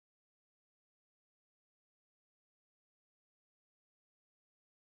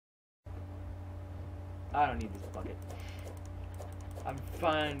I don't need this bucket. I'm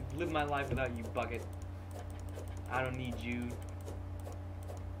fine. Live my life without you, bucket. I don't need you.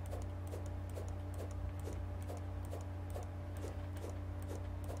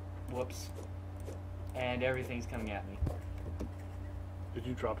 Whoops. And everything's coming at me. Did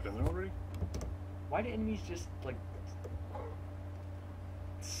you drop it in there already? Why do enemies just, like,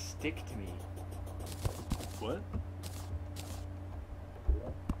 stick to me? What?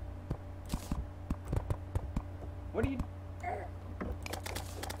 What are you...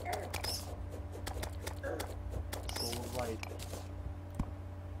 Soul of light.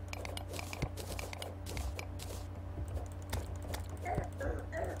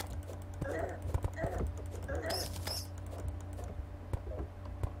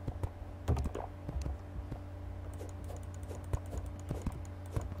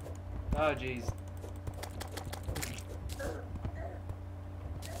 Oh, jeez.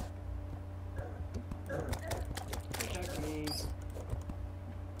 Protect me.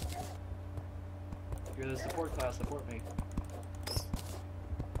 You're the support class, support me.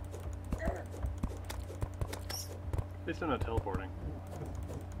 At least I'm not teleporting.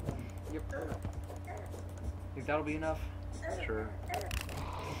 Yep. Think that'll be enough? Sure.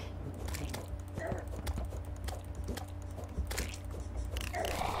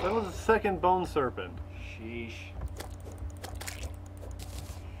 That was a second bone serpent. Sheesh.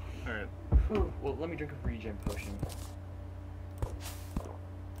 Alright. Well, let me drink a regen potion.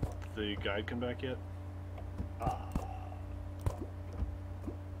 Did the guide come back yet?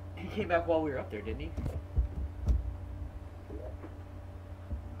 He came back while we were up there, didn't he?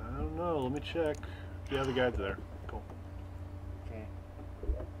 I don't know. Let me check. Yeah, the guide's there. Cool. Okay.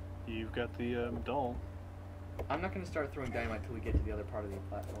 You've got the doll. I'm not going to start throwing dynamite till we get to the other part of the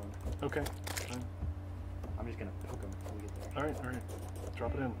platform. Okay. Fine. I'm just going to poke him until we get there. Alright, alright.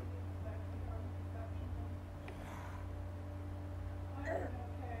 Drop it in.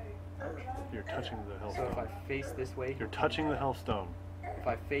 You're touching the So if I hellstone. face this way... You're touching the hellstone. If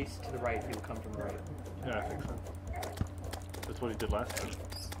I face to the right, he will come from the right. Yeah, I think so. That's what he did last time.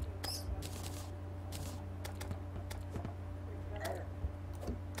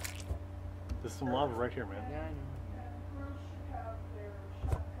 There's some lava right here, man. Yeah,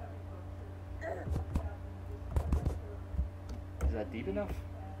 I know. Is that deep enough?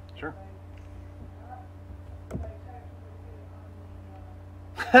 Sure.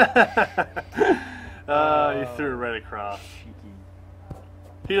 You threw it right across. Cheeky.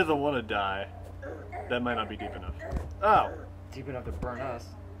 He doesn't want to die. That might not be deep enough. Oh! Deep enough to burn us.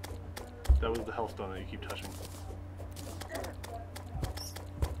 That was the hellstone that you keep touching.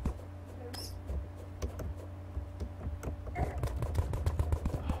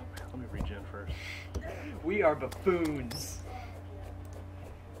 Oh man, let me regen first. We are buffoons.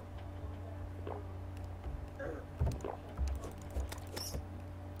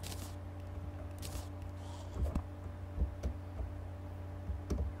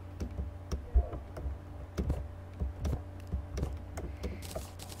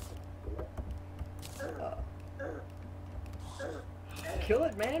 Kill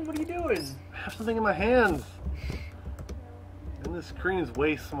it, man. What are you doing? I have something in my hands! And the screen is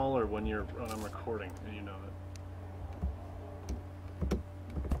way smaller when I'm recording, and you know it.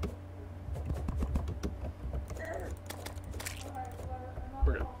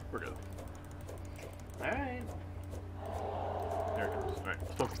 We're good. We're good. Alright. There it goes. Alright,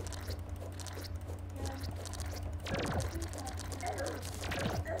 let's focus.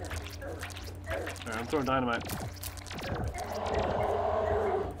 Alright, I'm throwing dynamite.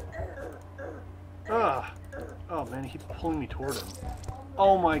 Ah! Oh man, he keeps pulling me toward him.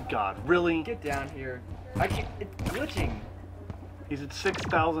 Oh my god, really? Get down here. I can't. It's glitching. He's at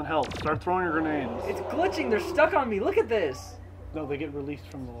 6,000 health. Start throwing your grenades. It's glitching. They're stuck on me. Look at this. No, they get released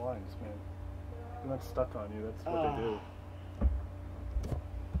from the lines, man. They're not stuck on you, that's what they do.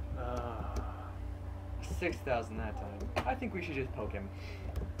 6,000 that time. I think we should just poke him.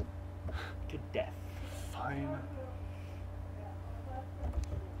 To death. Fine.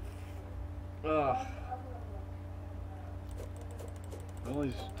 Ugh. Well,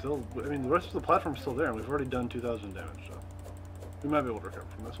 he's still... I mean, the rest of the platform's still there, and we've already done 2,000 damage, so... We might be able to recover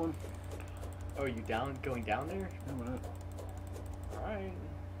from this one. Oh, are you down? Going down there? Yeah, why not? Alright.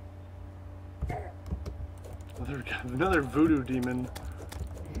 Another voodoo demon.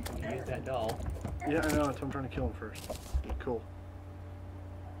 Use that doll. Yeah, I know, that's why I'm trying to kill him first. Yeah, cool.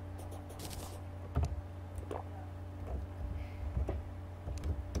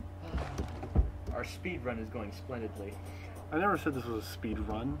 Our speed run is going splendidly. I never said this was a speed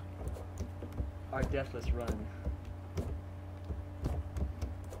run. Our deathless run.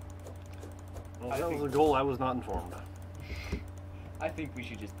 Well, that was a goal I was not informed. I think we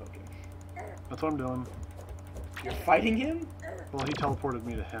should just poke him. That's what I'm doing. You're fighting him? Well, he teleported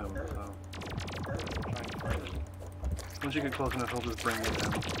me to him, so... Once you get close enough, he'll just bring me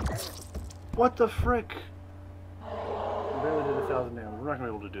down. What the frick? We barely did 1,000 damage. We're not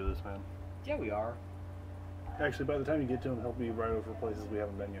gonna be able to do this, man. Yeah, we are. Actually, by the time you get to him, he'll be right over places we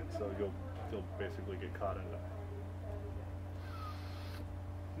haven't been yet, so you'll basically get caught in it.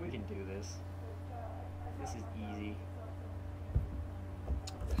 We can do this. This is easy.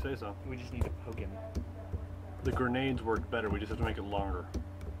 You say so. We just need to poke him. The grenades work better, we just have to make it longer.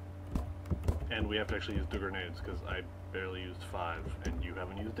 And we have to actually use the grenades, because I barely used 5, and you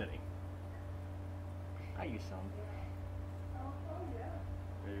haven't used any. I used some.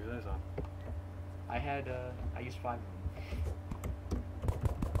 Yeah, you say so. I used 5 of them.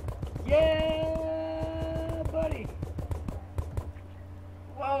 Yeah, buddy!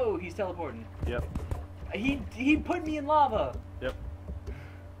 Whoa, he's teleporting. Yep. He put me in lava! Yep.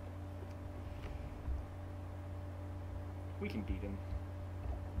 We can beat him.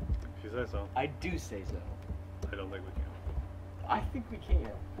 If you say so. I do say so. I don't think we can. I think we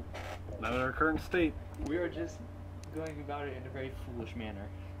can. Not in our current state. We are just going about it in a very foolish manner.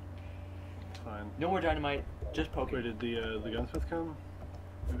 It's fine. No more dynamite, just poke Wait, him. did the gunsmith come?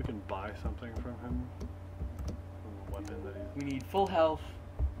 Maybe we can buy something from him? From the weapon that he's... We need full health,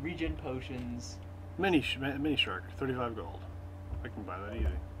 regen potions. Mini shark, 35 gold. I can buy that easy.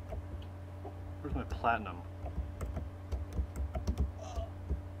 Where's my platinum?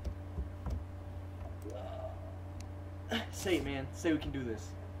 Say it, man. Say we can do this.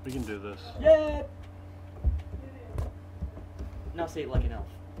 We can do this. Yeah! Now say it like an elf.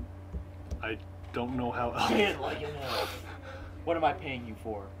 I don't know how else. Say it like an elf. What am I paying you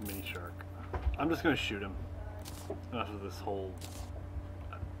for? Mini shark. I'm just gonna shoot him. Enough of this whole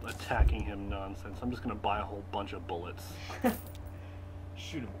attacking him nonsense. I'm just gonna buy a whole bunch of bullets.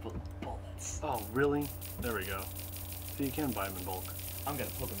 Shoot him full of bullets. Oh, really? There we go. See, you can buy them in bulk. I'm gonna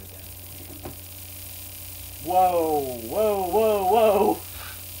poke him again. Whoa, whoa, whoa, whoa!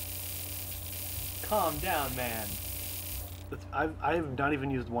 Calm down, man. I've not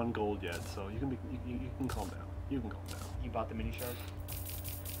even used 1 gold yet, so you can calm down. You can calm down. You bought the mini shark?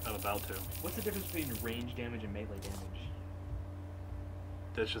 I'm about to. What's the difference between range damage and melee damage?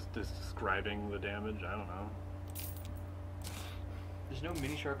 That's just describing the damage. I don't know. There's no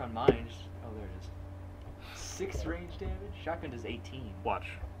mini shark on mine. Oh, there it is. 6 range damage? Shotgun does 18.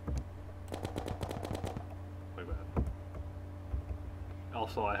 Watch. Like that.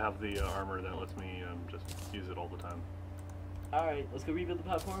 Also, I have the armor that lets me just use it all the time. Alright, let's go rebuild the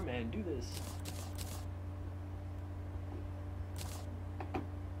platform and do this.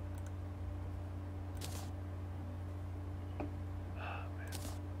 Oh, man.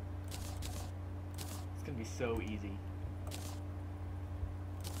 It's gonna be so easy.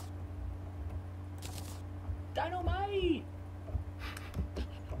 Dynamite!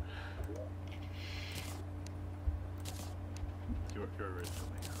 You're very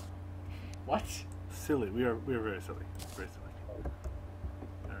silly. What? Silly. We are very silly. Very silly.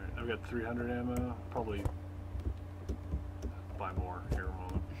 Alright, I've got 300 ammo. Probably buy more here in a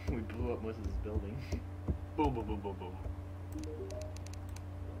moment. We blew up most of this building. Boom, boom, boom, boom, boom.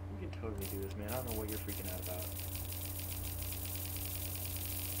 We can totally do this, man. I don't know what you're freaking out about.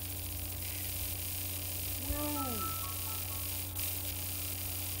 Whoa!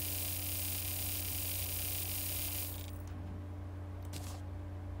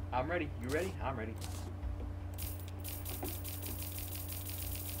 I'm ready. You ready? I'm ready.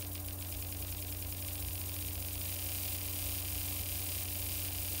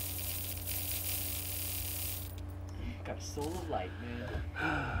 Got a soul of light, man.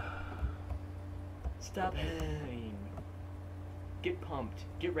 Stop hanging. Get pumped.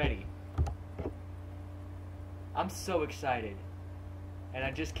 Get ready. I'm so excited. And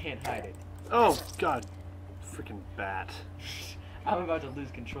I just can't hide it. Oh, God. Freaking bat. I'm about to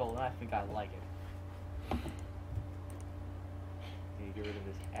lose control, and I think I like it. Need to get rid of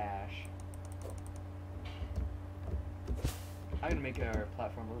this ash. I'm gonna make our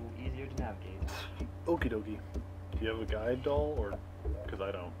platform a little easier to navigate. Okie dokie. Do you have a guide doll, or... Because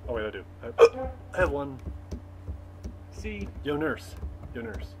I don't. Oh, wait, I do. I have one. See? Yo, nurse. Yo,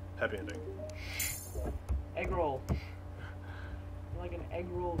 nurse. Happy ending. Egg roll. Like an egg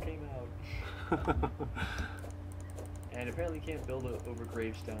roll came out. And apparently can't build over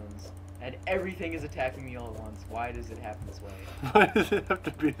gravestones. And everything is attacking me all at once. Why does it happen this way? Why does it have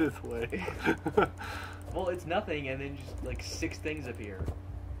to be this way? Well, it's nothing, and then just like 6 things appear.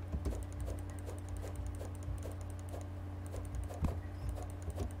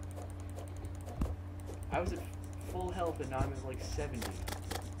 I was at full health and now I'm at like 70.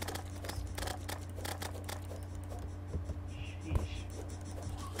 Sheesh.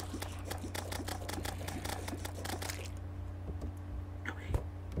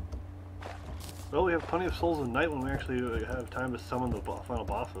 Well, we have plenty of souls in night when we actually have time to summon the final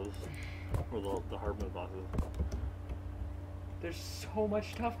bosses. Or the hard mode bosses. There's so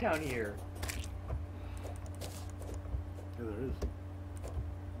much stuff down here. Yeah, there is.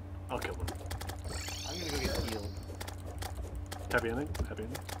 I'll kill them. I'm gonna go get healed. Happy ending? Happy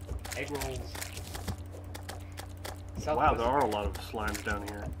ending? Egg rolls. Wow, Southwest- there are a lot of slimes down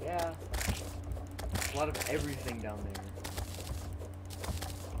here. Yeah. A lot of everything down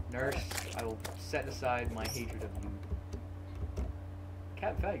there. Nurse, I will set aside my hatred of you.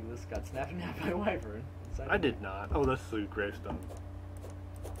 Cat Fabulous got snapped in half by a wyvern. I did not. Oh, that's the gravestone.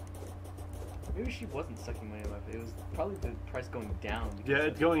 Maybe she wasn't sucking my MF. It was probably the price going down. because Yeah,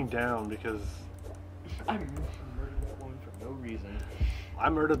 it's going down because I murdered that woman for no reason. I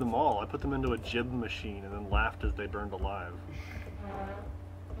murdered them all. I put them into a jib machine and then laughed as they burned alive.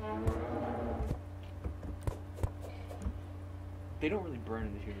 They don't really burn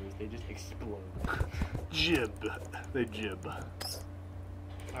in this universe. They just explode. Jib. They jib.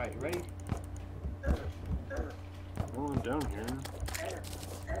 Alright, you ready? Well, I'm down here.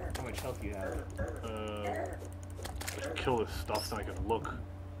 How much health do you have? Let's kill this stuff so I can look.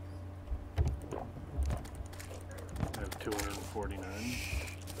 I have 249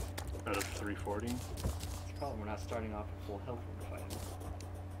 out of 340. It's a problem. We're not starting off at full health when we're fighting.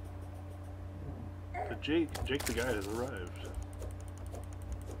 But Jake the guide has arrived.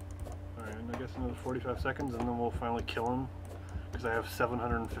 Alright, and I guess another 45 seconds and then we'll finally kill him. Because I have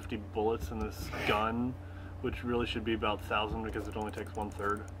 750 bullets in this gun, which really should be about 1,000 because it only takes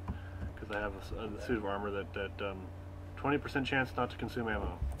 1/3. Because I have a suit of armor that 20% chance not to consume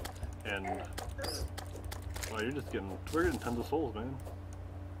ammo. And, well, we're getting tons of souls, man.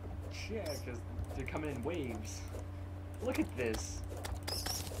 Yeah, because they're coming in waves. Look at this.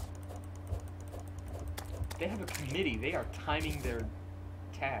 They have a committee. They are timing their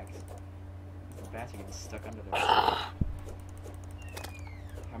tags. The bats are getting stuck under there.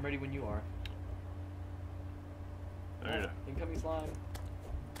 I'm ready when you are. Alright. Incoming slime.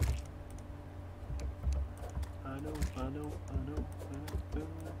 I know.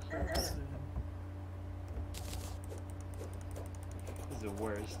 This is the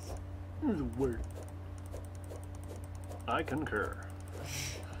worst. This is the worst. I concur.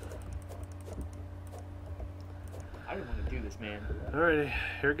 I didn't want to do this, man. Alrighty,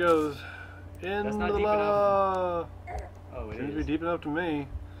 here goes. In That's not the deep lava. Oh, it Seems to be is. deep enough to me.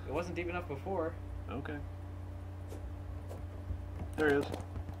 It wasn't deep enough before. Okay. There he is.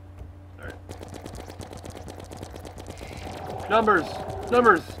 Alright. Numbers!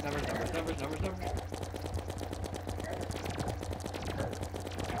 Numbers! Numbers.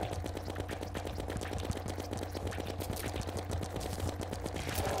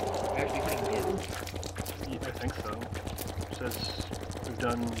 We're actually hitting him. Yeah, I think so. Says we've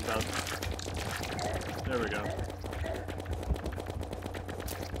done about... There we go.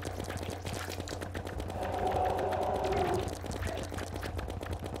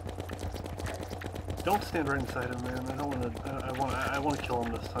 Don't stand right inside him, man. I don't want to. I want to kill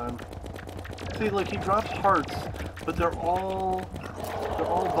him this time. See, like he drops hearts, but they're all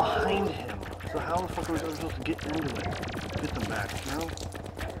behind him. So how the fuck are we supposed to get into it? Get them back, you know?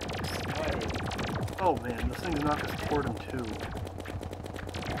 Oh man, this thing's knocked us toward him too.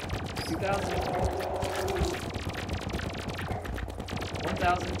 2,000.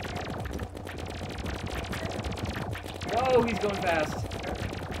 1,000. Whoa, he's going fast.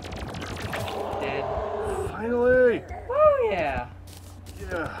 Dead. Finally! Oh yeah.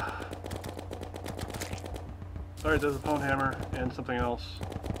 Yeah. Alright, there's a Pwn Hammer and something else.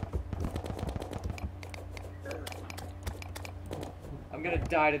 I'm gonna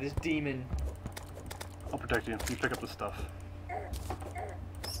die to this demon. I'll protect you. You pick up the stuff.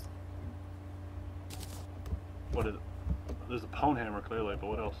 What is it? There's a Pwn Hammer clearly, but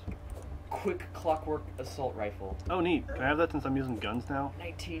what else? Quick clockwork assault rifle. Oh neat. Can I have that since I'm using guns now?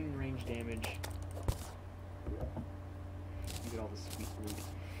 19 range damage. You get all the sweet loot.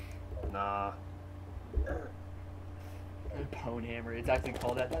 Nah. Pwn hammer. It's actually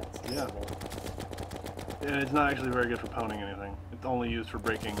called that. That's Yeah. terrible. Yeah, it's not actually very good for pounding anything. It's only used for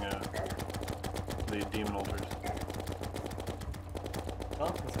breaking the demon altars.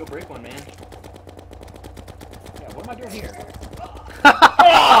 Well, let's go break one, man. Yeah, what am I doing here?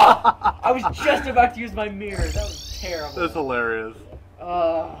 Oh! I was just about to use my mirror. That was terrible. That's hilarious.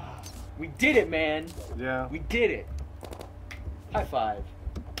 We did it, man. Yeah. We did it. High five.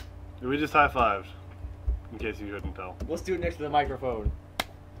 We just high-fived. in case you couldn't tell. Let's do it next to the microphone.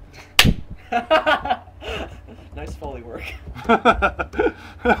 Nice Foley work.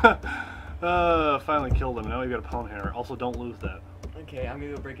 Finally killed him. Now we've got a Pawn Hammer. Also, don't lose that. Okay, I'm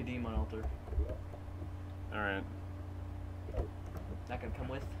gonna go break a demon altar. Alright. Not gonna come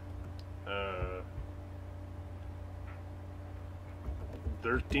with?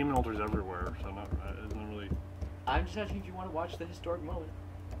 There's demon altars everywhere, so it's not really... I'm just asking if you want to watch the historic moment.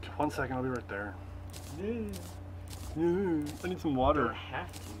 1 second, I'll be right there. No. I need some You water. don't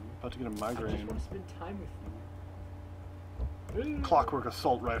have to. About to get a I just migraine. want to spend time with you. Clockwork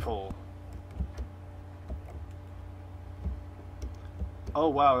assault rifle. Oh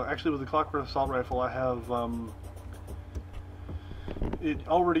wow, actually with the clockwork assault rifle I have, it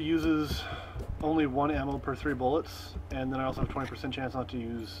already uses only 1 ammo per 3 bullets, and then I also have 20% chance not to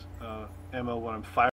use ammo when I'm firing.